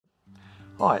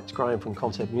Hi, it's Graham from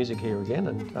Concept Music here again,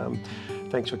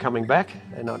 and thanks for coming back.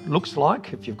 And it looks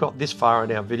like if you've got this far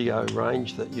in our video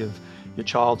range that your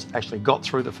child's actually got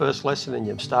through the first lesson and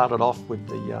you've started off with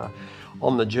the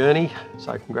on the journey.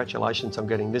 So congratulations on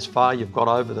getting this far. You've got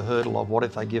over the hurdle of what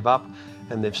if they give up,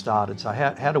 and they've started. So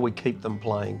how do we keep them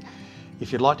playing?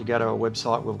 If you'd like to go to our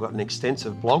website, we've got an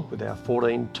extensive blog with our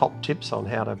 14 top tips on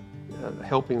how to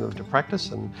helping them to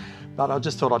practice. But I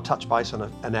just thought I'd touch base on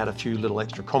it and add a few little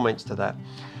extra comments to that.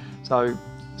 So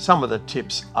some of the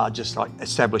tips are just like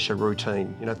establish a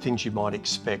routine, things you might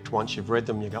expect. Once you've read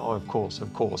them, you go, oh, of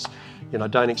course.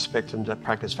 Don't expect them to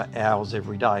practice for hours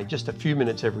every day. Just a few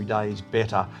minutes every day is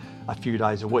better a few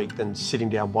days a week than sitting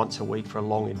down once a week for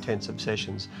long, intensive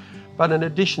sessions. But in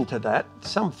addition to that,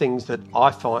 some things that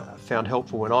I found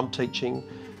helpful when I'm teaching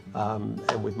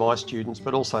and with my students,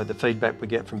 but also the feedback we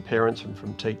get from parents and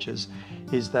from teachers,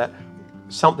 is that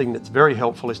something that's very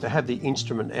helpful is to have the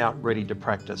instrument out ready to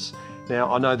practice.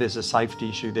 Now, I know there's a safety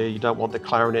issue there. You don't want the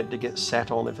clarinet to get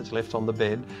sat on if it's left on the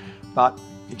bed, but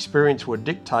experience would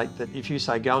dictate that if you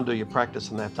say go and do your practice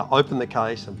and they have to open the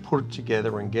case and put it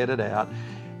together and get it out,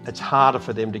 it's harder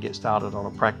for them to get started on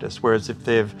a practice. Whereas if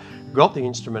they've got the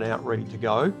instrument out ready to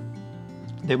go,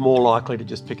 they're more likely to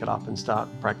just pick it up and start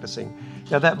practicing.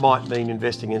 Now that might mean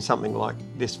investing in something like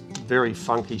this very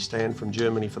funky stand from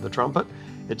Germany for the trumpet.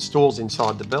 It stores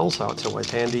inside the bell, so it's always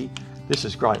handy. This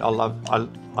is great. I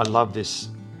love this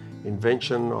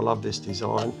invention. I love this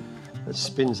design. It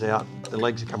spins out, the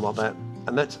legs come like that,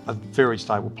 and that's a very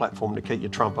stable platform to keep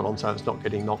your trumpet on so it's not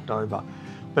getting knocked over.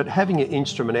 But having your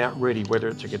instrument out ready, whether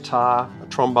it's a guitar, a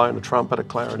trombone, a trumpet, a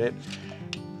clarinet,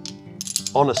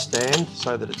 on a stand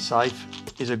so that it's safe,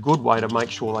 is a good way to make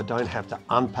sure they don't have to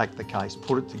unpack the case,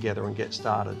 put it together and get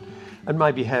started. And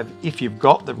maybe have, if you've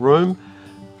got the room,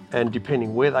 and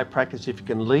depending where they practice, if you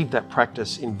can leave that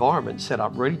practice environment set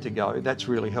up ready to go, that's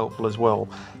really helpful as well.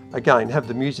 Again, have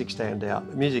the music stand out.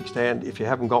 The music stand, if you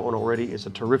haven't got one already, is a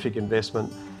terrific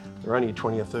investment. They're only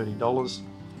 $20 or $30.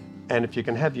 And if you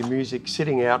can have your music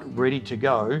sitting out ready to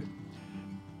go,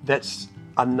 that's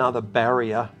another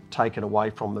barrier taken away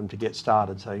from them to get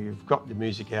started. So you've got the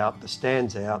music out, the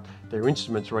stand's out, their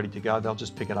instrument's ready to go, they'll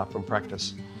just pick it up and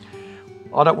practice.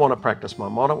 I don't want to practice,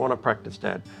 Mum, I don't want to practice,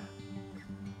 Dad.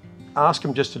 Ask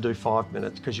them just to do 5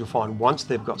 minutes, because you'll find once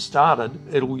they've got started,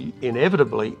 it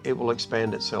will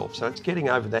expand itself. So it's getting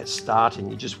over that starting.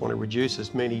 You just want to reduce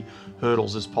as many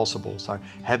hurdles as possible. So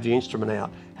have the instrument out,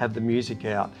 have the music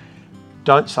out.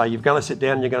 Don't say you're going to sit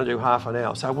down and you're going to do half an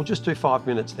hour. So we'll just do 5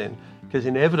 minutes then, because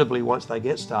inevitably once they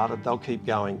get started, they'll keep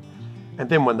going. And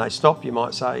then when they stop, they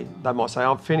might say,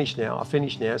 I'm finished now,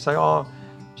 Say, oh,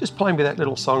 just play me that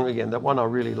little song again, that one I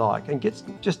really like, and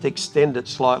just extend it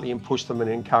slightly and push them and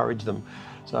encourage them.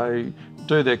 So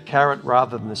do the carrot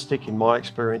rather than the stick, in my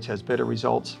experience, has better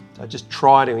results. So just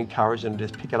try to encourage them to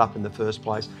just pick it up in the first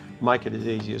place, make it as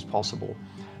easy as possible.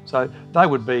 So they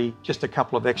would be just a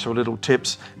couple of extra little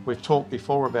tips. We've talked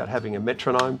before about having a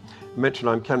metronome. A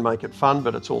metronome can make it fun,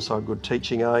 but it's also a good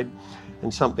teaching aid.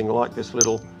 And something like this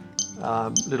little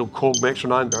Korg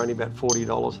metronome, they're only about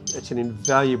 $40. It's an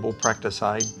invaluable practice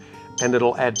aid, and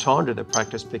it'll add time to their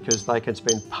practice because they can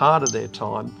spend part of their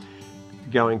time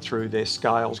going through their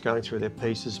scales, going through their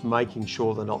pieces, making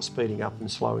sure they're not speeding up and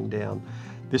slowing down.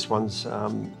 This one's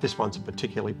a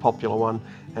particularly popular one,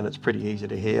 and it's pretty easy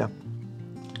to hear.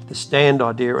 The stand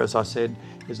idea, as I said,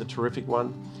 is a terrific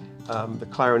one. The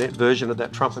clarinet version of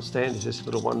that trumpet stand is this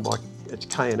little one it's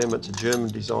K&M, it's a German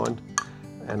design,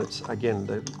 and it's,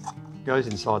 again, goes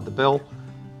inside the bell.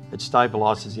 It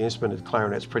stabilises the instrument. The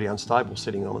clarinet's pretty unstable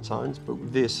sitting on its own, but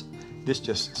with this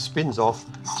just spins off,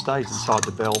 stays inside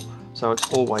the bell, so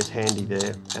it's always handy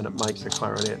there, and it makes the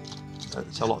clarinet,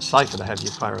 it's a lot safer to have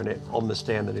your clarinet on the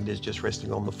stand than it is just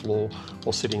resting on the floor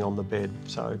or sitting on the bed.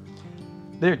 So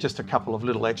they're just a couple of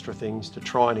little extra things to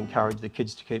try and encourage the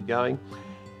kids to keep going.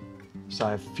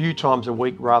 So a few times a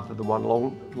week rather than one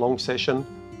long session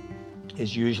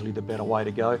is usually the better way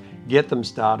to go. Get them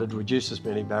started, reduce as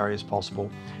many barriers as possible.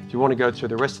 If you want to go through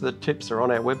the rest of the tips, they're on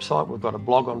our website. We've got a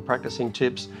blog on practicing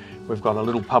tips. We've got a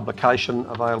little publication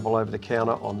available over the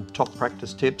counter on top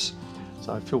practice tips.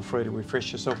 So feel free to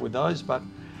refresh yourself with those, but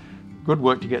good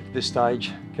work to get to this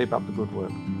stage. Keep up the good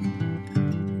work.